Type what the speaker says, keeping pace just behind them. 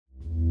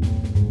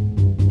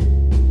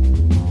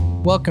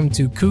Welcome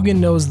to Coogan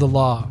Knows the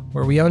Law,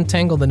 where we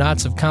untangle the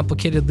knots of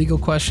complicated legal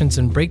questions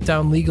and break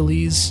down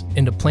legalese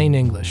into plain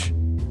English.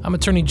 I'm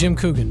attorney Jim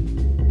Coogan.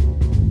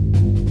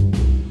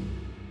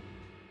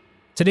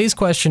 Today's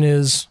question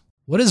is,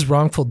 what is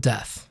wrongful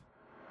death?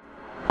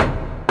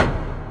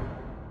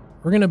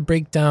 We're going to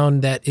break down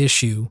that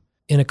issue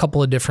in a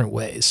couple of different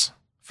ways.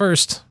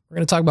 First, we're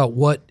going to talk about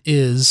what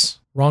is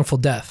wrongful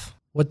death.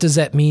 What does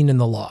that mean in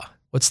the law?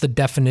 What's the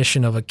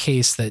definition of a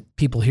case that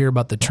people hear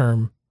about the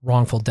term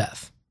wrongful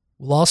death?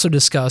 We'll also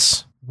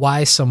discuss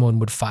why someone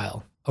would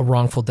file a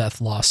wrongful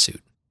death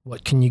lawsuit.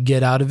 What can you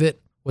get out of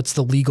it? What's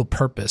the legal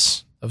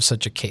purpose of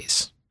such a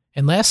case?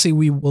 And lastly,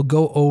 we will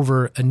go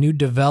over a new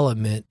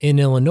development in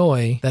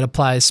Illinois that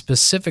applies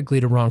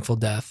specifically to wrongful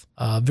death,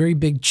 a very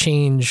big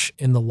change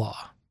in the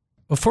law.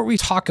 Before we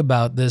talk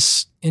about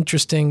this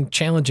interesting,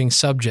 challenging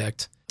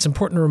subject, it's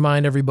important to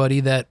remind everybody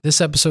that this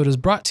episode is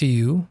brought to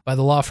you by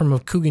the law firm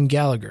of Coogan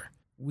Gallagher.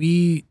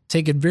 We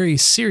take it very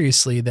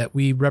seriously that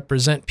we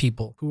represent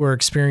people who are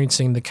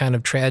experiencing the kind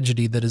of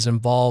tragedy that is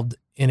involved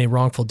in a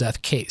wrongful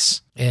death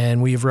case.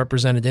 And we have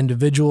represented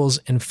individuals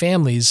and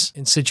families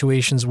in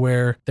situations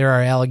where there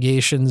are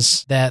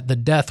allegations that the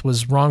death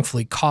was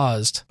wrongfully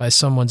caused by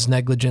someone's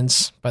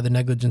negligence, by the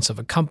negligence of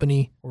a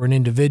company or an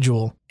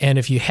individual. And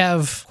if you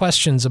have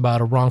questions about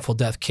a wrongful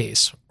death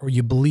case, or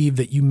you believe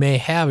that you may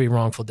have a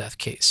wrongful death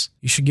case,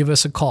 you should give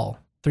us a call,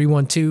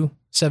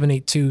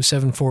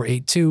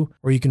 312-782-7482,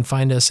 or you can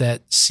find us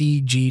at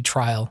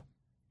cgtrial.com.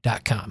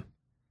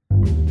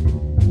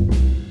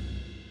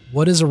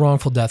 What is a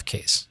wrongful death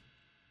case?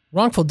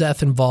 Wrongful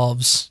death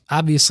involves,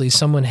 obviously,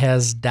 someone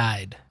has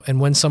died.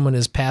 And when someone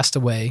has passed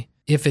away,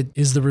 if it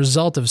is the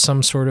result of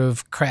some sort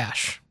of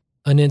crash,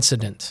 an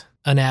incident,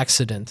 an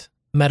accident,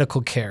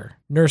 medical care,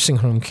 nursing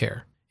home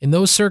care, in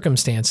those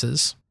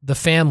circumstances, the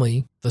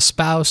family, the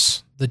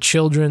spouse, the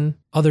children,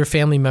 other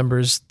family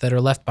members that are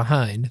left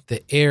behind,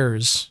 the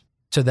heirs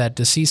to that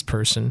deceased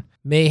person,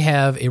 may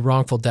have a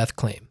wrongful death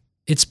claim.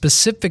 It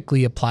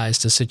specifically applies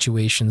to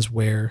situations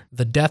where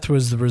the death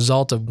was the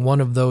result of one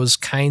of those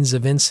kinds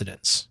of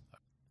incidents.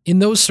 In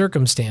those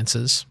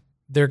circumstances,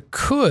 there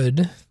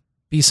could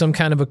be some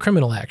kind of a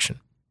criminal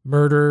action,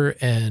 murder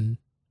and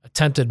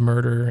attempted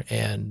murder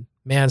and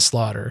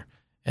manslaughter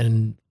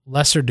and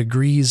lesser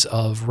degrees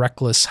of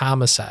reckless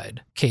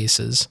homicide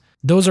cases.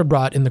 Those are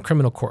brought in the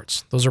criminal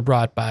courts. Those are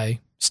brought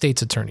by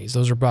state's attorneys.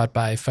 Those are brought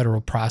by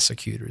federal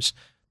prosecutors.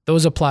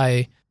 Those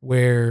apply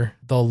where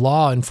the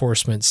law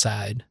enforcement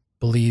side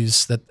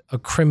believes that a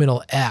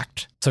criminal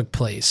act took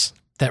place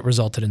that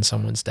resulted in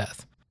someone's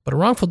death. But a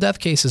wrongful death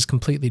case is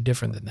completely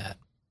different than that.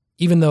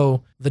 Even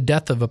though the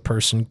death of a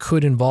person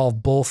could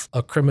involve both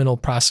a criminal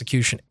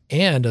prosecution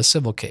and a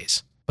civil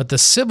case. But the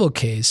civil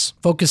case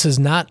focuses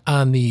not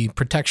on the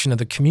protection of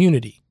the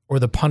community or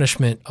the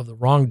punishment of the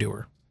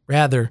wrongdoer.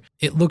 Rather,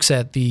 it looks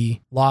at the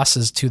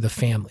losses to the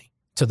family,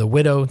 to the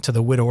widow, to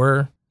the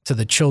widower, to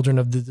the children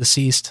of the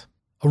deceased.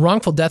 A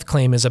wrongful death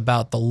claim is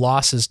about the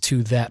losses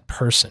to that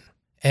person.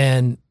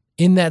 And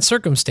in that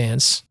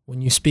circumstance,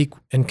 when you speak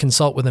and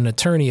consult with an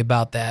attorney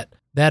about that,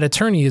 that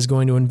attorney is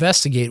going to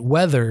investigate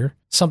whether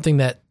something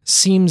that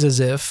seems as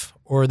if,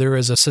 or there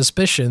is a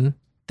suspicion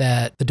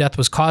that the death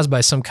was caused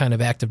by some kind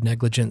of act of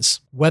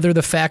negligence, whether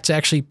the facts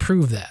actually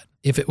prove that.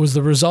 If it was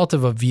the result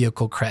of a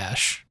vehicle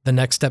crash, the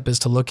next step is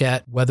to look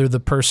at whether the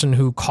person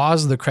who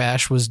caused the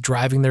crash was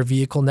driving their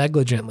vehicle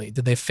negligently.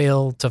 Did they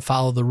fail to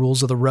follow the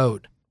rules of the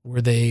road? Were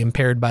they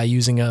impaired by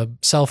using a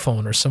cell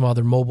phone or some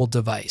other mobile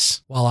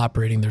device while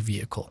operating their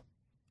vehicle?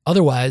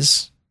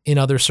 Otherwise, in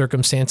other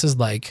circumstances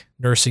like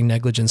nursing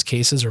negligence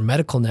cases or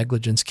medical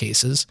negligence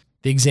cases,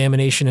 the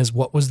examination is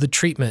what was the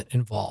treatment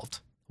involved?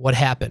 What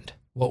happened?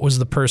 What was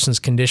the person's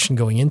condition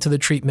going into the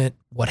treatment?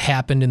 What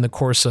happened in the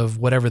course of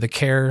whatever the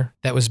care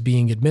that was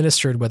being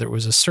administered, whether it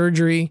was a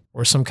surgery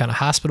or some kind of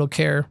hospital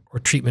care or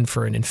treatment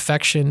for an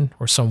infection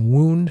or some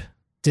wound?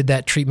 Did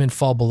that treatment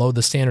fall below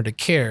the standard of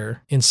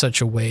care in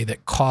such a way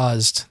that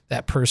caused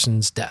that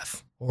person's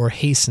death or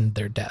hastened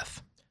their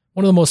death?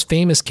 One of the most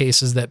famous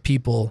cases that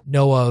people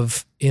know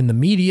of in the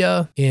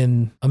media,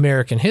 in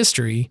American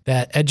history,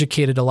 that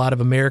educated a lot of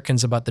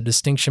Americans about the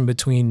distinction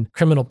between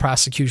criminal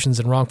prosecutions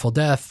and wrongful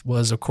death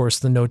was, of course,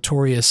 the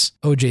notorious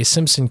OJ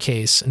Simpson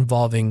case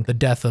involving the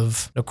death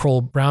of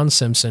Nicole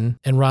Simpson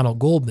and Ronald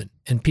Goldman.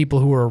 And people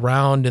who were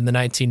around in the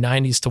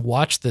 1990s to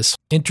watch this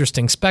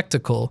interesting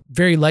spectacle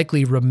very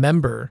likely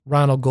remember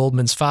Ronald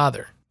Goldman's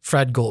father,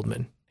 Fred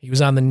Goldman. He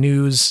was on the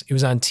news, he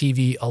was on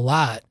TV a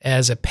lot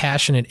as a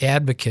passionate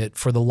advocate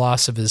for the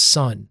loss of his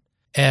son,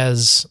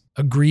 as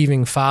a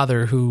grieving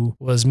father who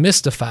was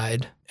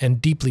mystified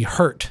and deeply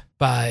hurt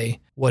by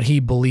what he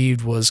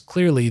believed was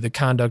clearly the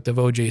conduct of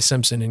OJ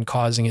Simpson in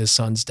causing his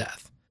son's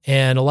death.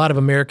 And a lot of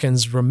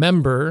Americans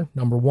remember,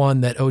 number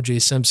one, that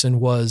OJ Simpson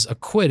was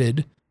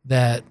acquitted,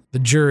 that the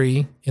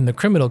jury in the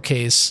criminal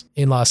case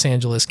in Los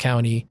Angeles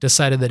County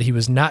decided that he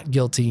was not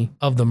guilty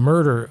of the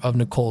murder of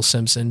Nicole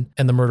Simpson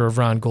and the murder of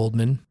Ron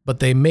Goldman. But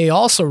they may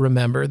also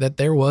remember that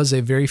there was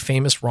a very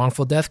famous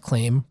wrongful death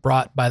claim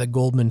brought by the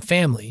Goldman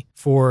family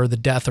for the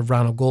death of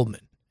Ronald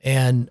Goldman.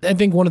 And I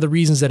think one of the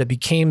reasons that it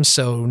became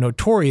so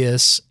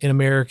notorious in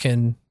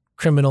American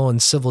criminal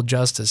and civil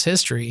justice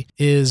history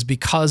is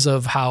because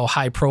of how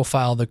high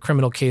profile the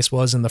criminal case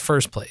was in the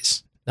first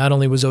place. Not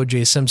only was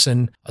OJ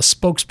Simpson a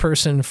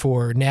spokesperson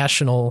for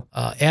national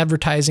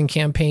advertising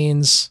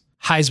campaigns,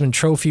 Heisman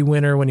Trophy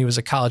winner when he was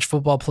a college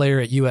football player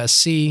at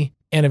USC,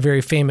 and a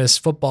very famous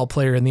football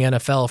player in the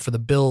NFL for the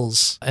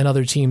Bills and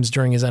other teams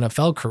during his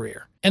NFL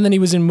career. And then he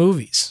was in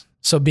movies.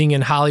 So being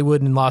in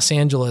Hollywood and Los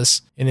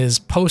Angeles in his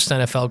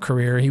post-NFL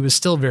career, he was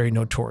still very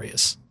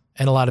notorious,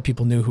 and a lot of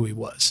people knew who he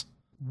was.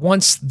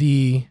 Once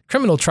the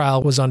criminal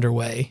trial was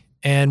underway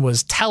and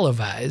was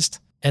televised,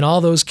 and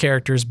all those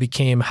characters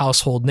became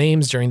household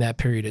names during that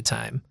period of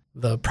time,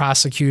 the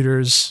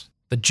prosecutors,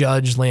 the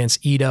judge, Lance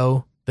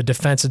Ito, the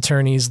defense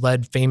attorneys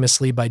led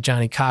famously by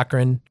Johnny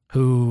Cochran,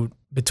 who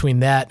between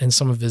that and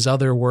some of his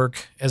other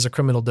work as a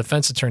criminal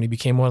defense attorney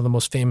became one of the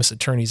most famous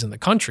attorneys in the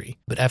country.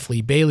 But F.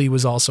 Lee Bailey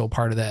was also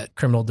part of that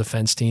criminal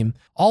defense team.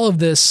 All of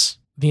this,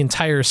 the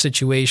entire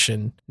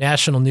situation,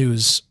 national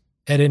news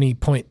at any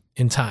point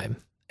in time,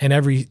 and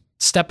every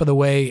step of the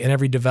way and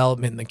every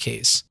development in the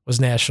case was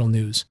national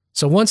news.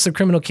 So once the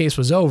criminal case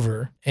was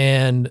over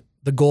and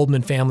the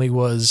Goldman family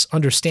was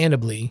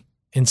understandably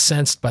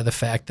incensed by the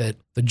fact that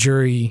the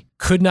jury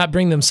could not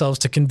bring themselves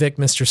to convict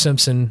Mr.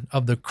 Simpson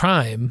of the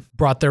crime,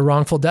 brought their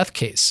wrongful death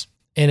case.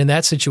 And in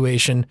that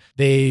situation,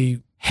 they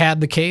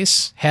had the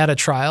case, had a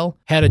trial,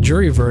 had a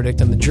jury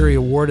verdict, and the jury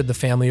awarded the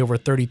family over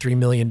 $33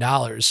 million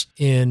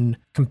in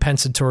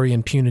compensatory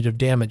and punitive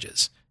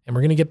damages. And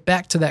we're going to get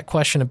back to that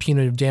question of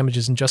punitive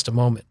damages in just a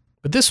moment.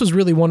 But this was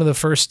really one of the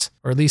first,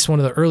 or at least one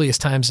of the earliest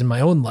times in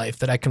my own life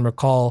that I can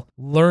recall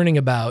learning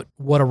about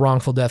what a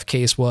wrongful death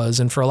case was.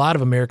 And for a lot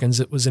of Americans,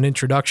 it was an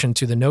introduction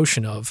to the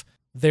notion of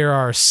there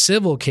are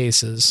civil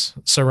cases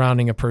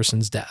surrounding a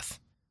person's death.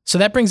 So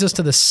that brings us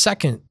to the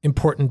second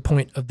important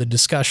point of the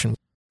discussion.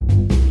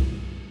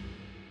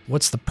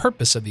 What's the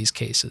purpose of these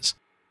cases?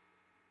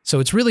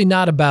 So it's really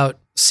not about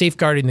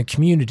safeguarding the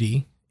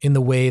community in the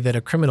way that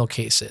a criminal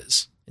case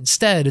is.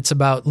 Instead, it's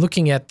about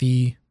looking at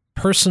the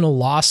personal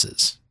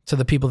losses to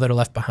the people that are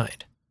left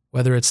behind,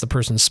 whether it's the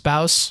person's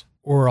spouse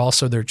or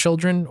also their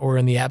children, or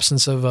in the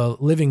absence of a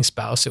living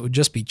spouse, it would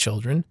just be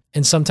children.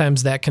 And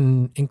sometimes that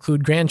can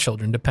include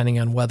grandchildren, depending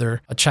on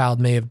whether a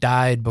child may have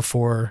died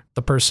before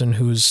the person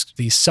who's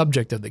the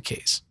subject of the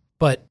case.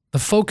 But the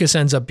focus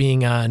ends up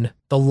being on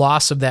the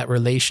loss of that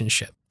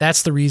relationship.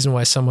 That's the reason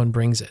why someone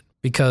brings it,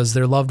 because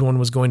their loved one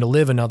was going to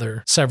live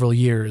another several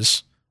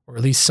years, or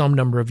at least some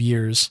number of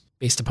years,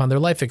 based upon their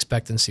life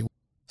expectancy.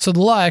 So the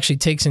law actually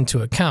takes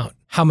into account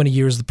how many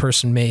years the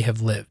person may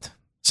have lived.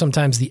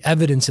 Sometimes the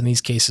evidence in these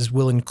cases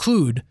will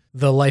include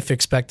the life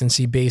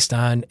expectancy based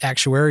on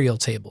actuarial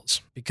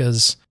tables,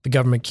 because the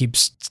government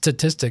keeps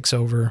statistics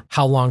over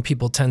how long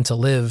people tend to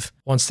live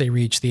once they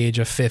reach the age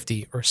of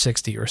 50 or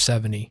 60 or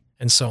 70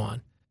 and so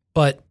on.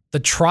 But the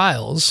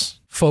trials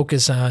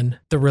focus on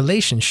the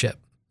relationship.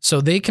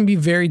 So they can be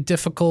very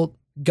difficult,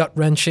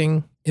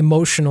 gut-wrenching,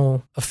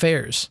 emotional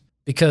affairs,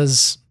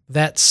 because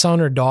that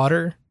son or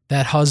daughter,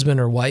 that husband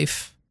or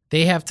wife,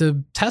 they have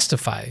to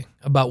testify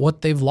about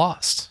what they've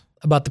lost,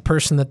 about the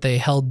person that they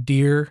held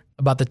dear,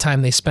 about the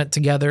time they spent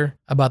together,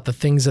 about the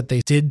things that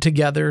they did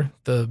together,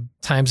 the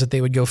times that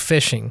they would go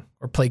fishing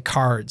or play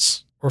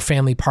cards or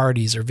family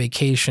parties or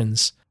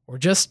vacations or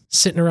just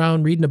sitting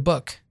around reading a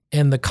book,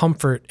 and the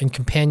comfort and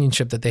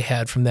companionship that they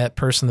had from that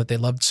person that they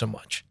loved so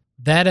much.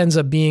 That ends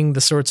up being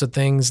the sorts of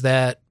things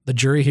that the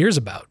jury hears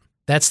about.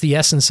 That's the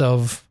essence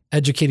of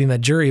educating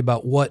that jury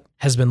about what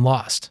has been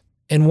lost.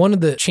 And one of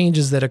the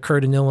changes that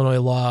occurred in Illinois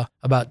law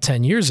about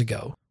 10 years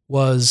ago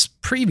was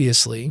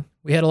previously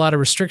we had a lot of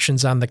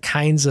restrictions on the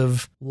kinds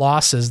of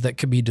losses that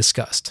could be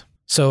discussed.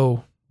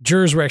 So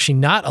jurors were actually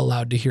not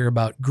allowed to hear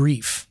about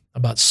grief,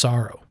 about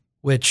sorrow,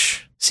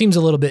 which seems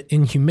a little bit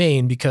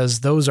inhumane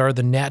because those are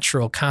the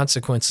natural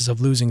consequences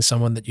of losing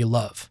someone that you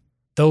love.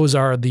 Those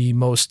are the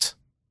most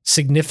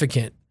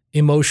significant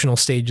emotional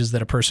stages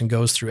that a person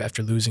goes through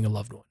after losing a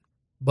loved one.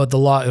 But the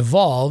law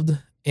evolved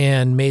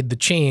and made the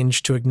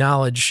change to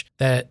acknowledge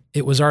that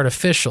it was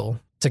artificial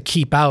to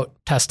keep out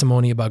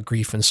testimony about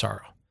grief and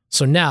sorrow.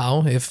 So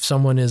now, if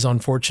someone is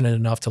unfortunate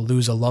enough to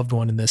lose a loved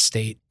one in this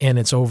state, and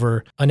it's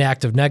over an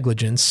act of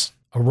negligence,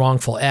 a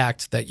wrongful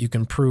act that you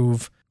can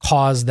prove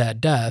caused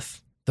that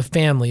death, the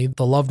family,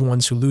 the loved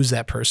ones who lose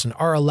that person,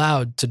 are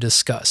allowed to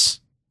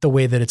discuss the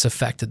way that it's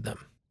affected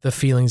them, the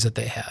feelings that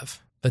they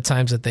have, the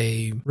times that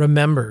they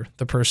remember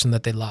the person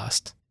that they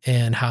lost,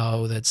 and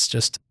how that's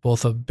just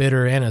both a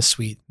bitter and a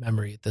sweet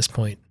memory at this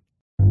point.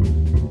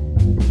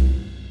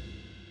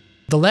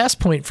 The last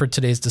point for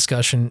today's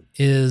discussion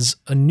is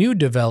a new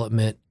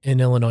development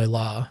in Illinois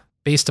law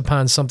based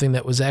upon something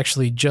that was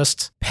actually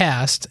just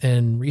passed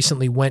and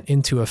recently went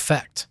into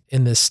effect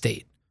in this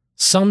state.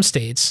 Some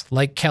states,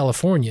 like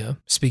California,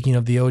 speaking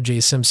of the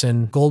OJ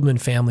Simpson Goldman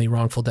family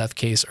wrongful death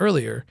case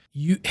earlier,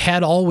 you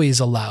had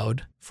always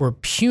allowed for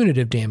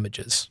punitive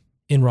damages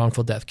in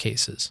wrongful death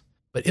cases.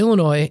 But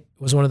Illinois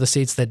was one of the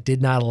states that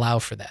did not allow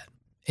for that.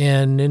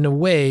 And in a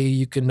way,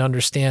 you can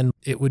understand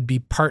it would be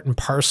part and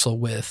parcel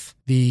with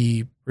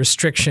the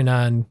restriction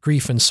on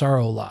grief and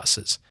sorrow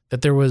losses,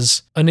 that there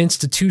was an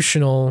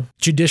institutional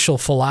judicial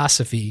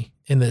philosophy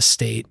in this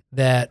state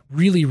that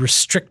really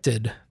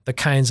restricted the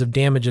kinds of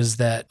damages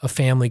that a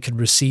family could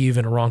receive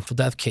in a wrongful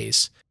death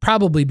case,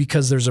 probably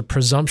because there's a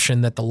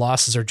presumption that the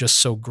losses are just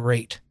so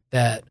great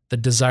that the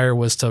desire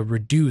was to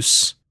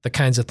reduce the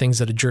kinds of things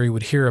that a jury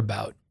would hear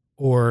about.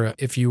 Or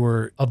if you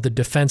were of the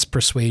defense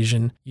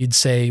persuasion, you'd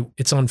say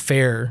it's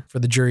unfair for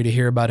the jury to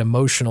hear about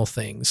emotional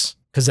things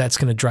because that's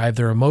going to drive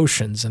their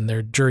emotions and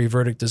their jury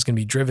verdict is going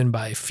to be driven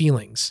by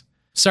feelings.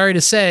 Sorry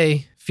to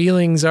say,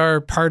 feelings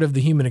are part of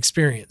the human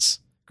experience.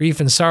 Grief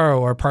and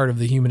sorrow are part of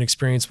the human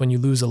experience when you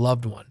lose a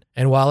loved one.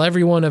 And while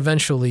everyone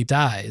eventually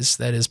dies,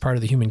 that is part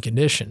of the human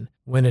condition,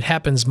 when it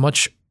happens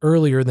much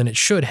earlier than it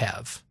should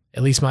have,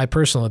 at least my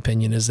personal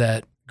opinion is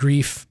that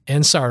grief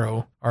and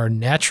sorrow are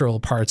natural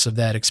parts of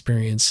that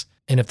experience.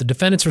 And if the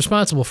defendant's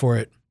responsible for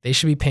it, they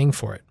should be paying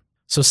for it.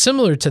 So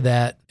similar to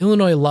that,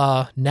 Illinois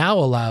law now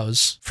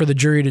allows for the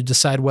jury to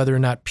decide whether or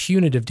not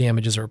punitive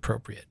damages are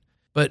appropriate.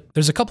 But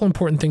there's a couple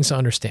important things to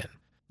understand.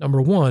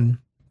 Number one,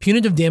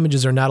 punitive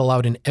damages are not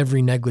allowed in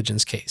every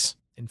negligence case.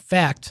 In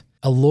fact,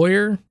 a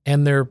lawyer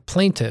and their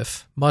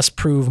plaintiff must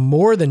prove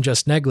more than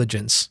just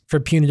negligence for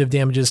punitive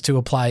damages to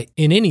apply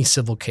in any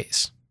civil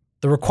case.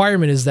 The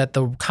requirement is that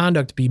the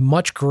conduct be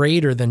much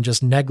greater than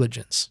just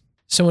negligence.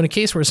 So in a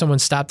case where someone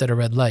stopped at a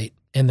red light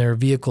and their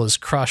vehicle is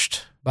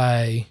crushed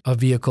by a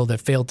vehicle that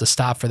failed to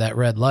stop for that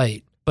red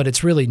light, but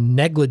it's really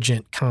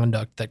negligent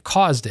conduct that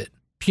caused it,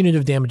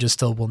 punitive damages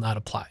still will not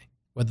apply,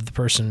 whether the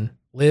person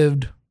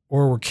lived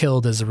or were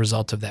killed as a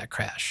result of that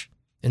crash.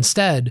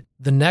 Instead,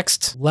 the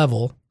next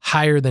level,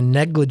 higher than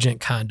negligent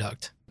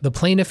conduct, the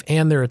plaintiff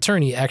and their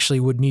attorney actually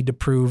would need to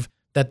prove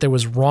that there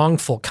was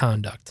wrongful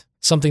conduct,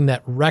 something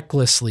that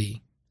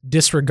recklessly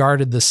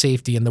disregarded the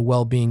safety and the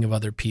well-being of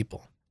other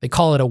people. They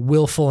call it a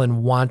willful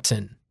and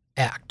wanton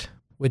act,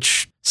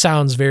 which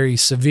sounds very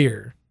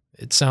severe.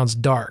 It sounds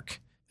dark.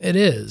 It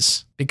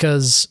is,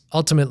 because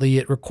ultimately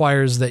it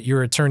requires that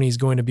your attorney is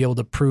going to be able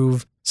to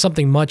prove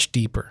something much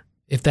deeper.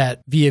 If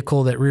that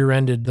vehicle that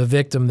rear-ended the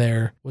victim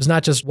there was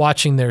not just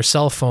watching their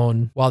cell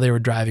phone while they were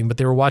driving, but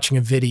they were watching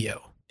a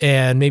video,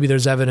 and maybe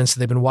there's evidence that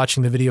they've been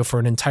watching the video for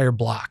an entire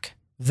block,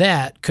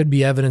 that could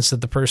be evidence that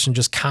the person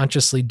just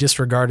consciously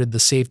disregarded the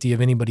safety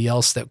of anybody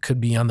else that could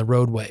be on the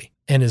roadway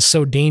and is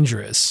so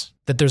dangerous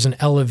that there's an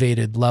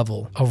elevated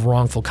level of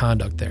wrongful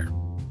conduct there.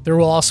 There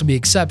will also be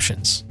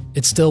exceptions.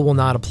 It still will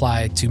not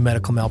apply to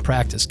medical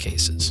malpractice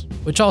cases,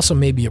 which also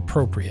may be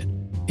appropriate.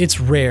 It's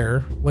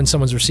rare when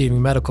someone's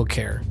receiving medical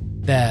care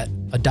that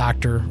a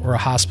doctor or a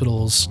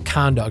hospital's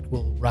conduct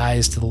will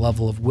rise to the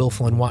level of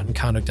willful and wanton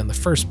conduct in the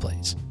first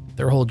place.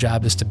 Their whole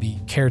job is to be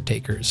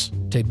caretakers,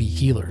 to be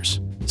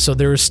healers. So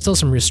there is still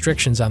some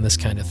restrictions on this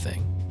kind of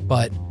thing,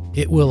 but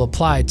it will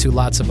apply to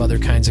lots of other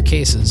kinds of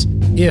cases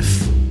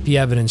if the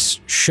evidence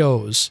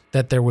shows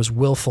that there was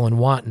willful and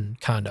wanton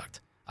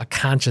conduct, a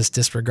conscious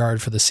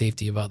disregard for the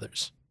safety of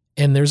others.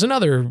 And there's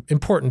another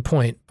important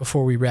point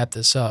before we wrap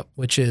this up,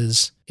 which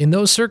is in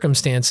those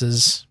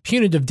circumstances,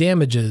 punitive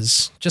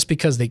damages, just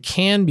because they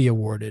can be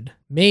awarded,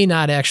 may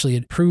not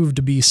actually prove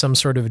to be some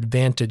sort of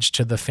advantage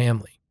to the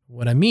family.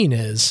 What I mean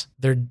is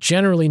they're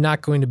generally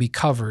not going to be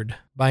covered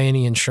by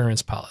any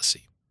insurance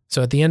policy.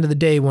 So at the end of the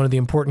day, one of the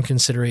important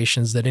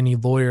considerations that any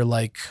lawyer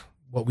like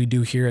what we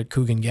do here at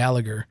Coogan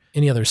Gallagher,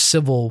 any other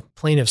civil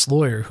plaintiff's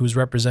lawyer who's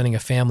representing a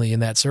family in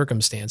that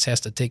circumstance has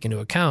to take into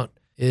account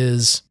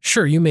is,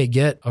 sure, you may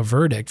get a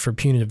verdict for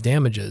punitive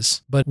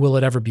damages, but will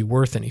it ever be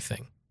worth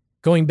anything?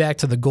 Going back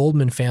to the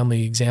Goldman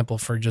family example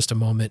for just a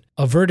moment,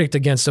 a verdict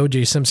against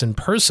OJ Simpson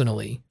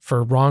personally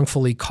for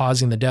wrongfully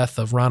causing the death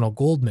of Ronald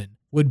Goldman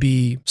would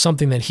be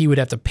something that he would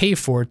have to pay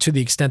for to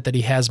the extent that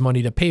he has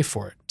money to pay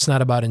for it. It's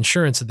not about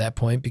insurance at that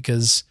point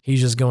because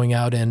he's just going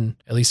out and,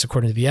 at least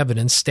according to the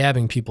evidence,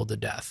 stabbing people to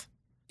death.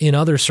 In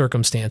other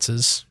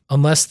circumstances,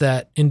 unless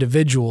that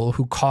individual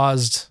who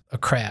caused a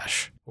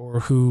crash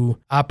or who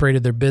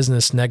operated their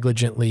business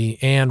negligently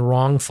and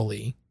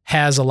wrongfully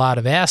has a lot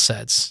of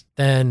assets,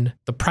 then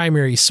the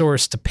primary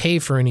source to pay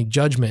for any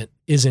judgment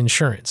is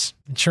insurance.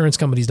 Insurance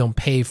companies don't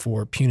pay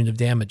for punitive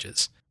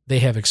damages. They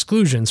have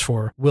exclusions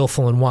for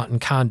willful and wanton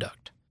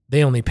conduct.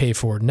 They only pay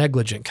for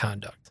negligent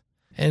conduct.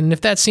 And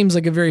if that seems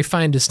like a very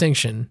fine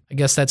distinction, I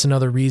guess that's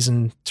another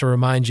reason to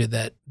remind you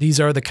that these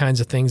are the kinds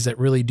of things that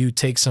really do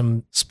take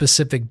some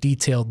specific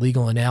detailed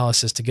legal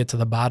analysis to get to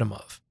the bottom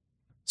of.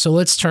 So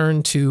let's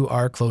turn to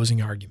our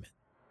closing argument.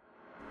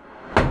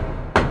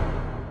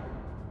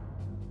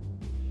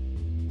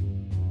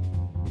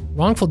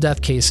 Wrongful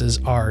death cases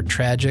are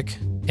tragic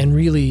and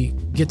really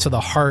get to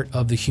the heart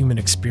of the human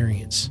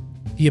experience.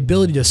 The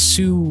ability to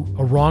sue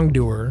a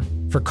wrongdoer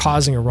for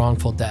causing a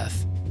wrongful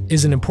death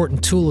is an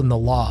important tool in the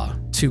law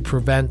to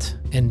prevent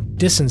and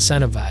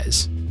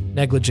disincentivize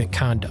negligent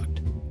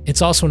conduct.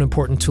 It's also an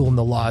important tool in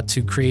the law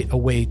to create a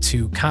way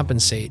to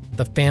compensate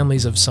the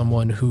families of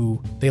someone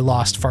who they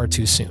lost far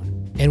too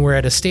soon. And we're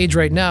at a stage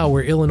right now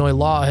where Illinois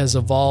law has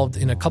evolved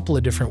in a couple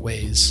of different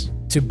ways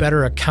to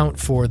better account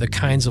for the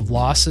kinds of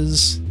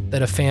losses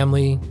that a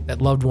family,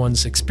 that loved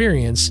ones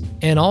experience,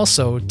 and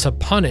also to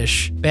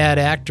punish bad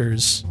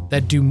actors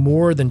that do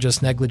more than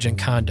just negligent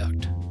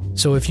conduct.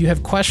 So if you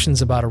have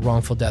questions about a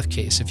wrongful death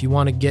case, if you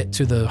want to get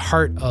to the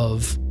heart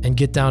of and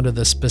get down to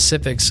the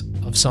specifics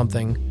of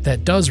something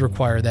that does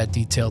require that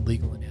detailed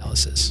legal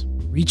analysis,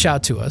 reach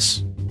out to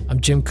us.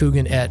 I'm Jim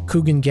Coogan at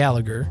Coogan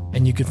Gallagher,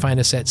 and you can find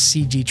us at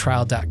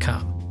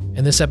cgtrial.com.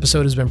 And this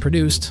episode has been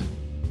produced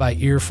by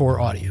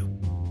Ear4 Audio.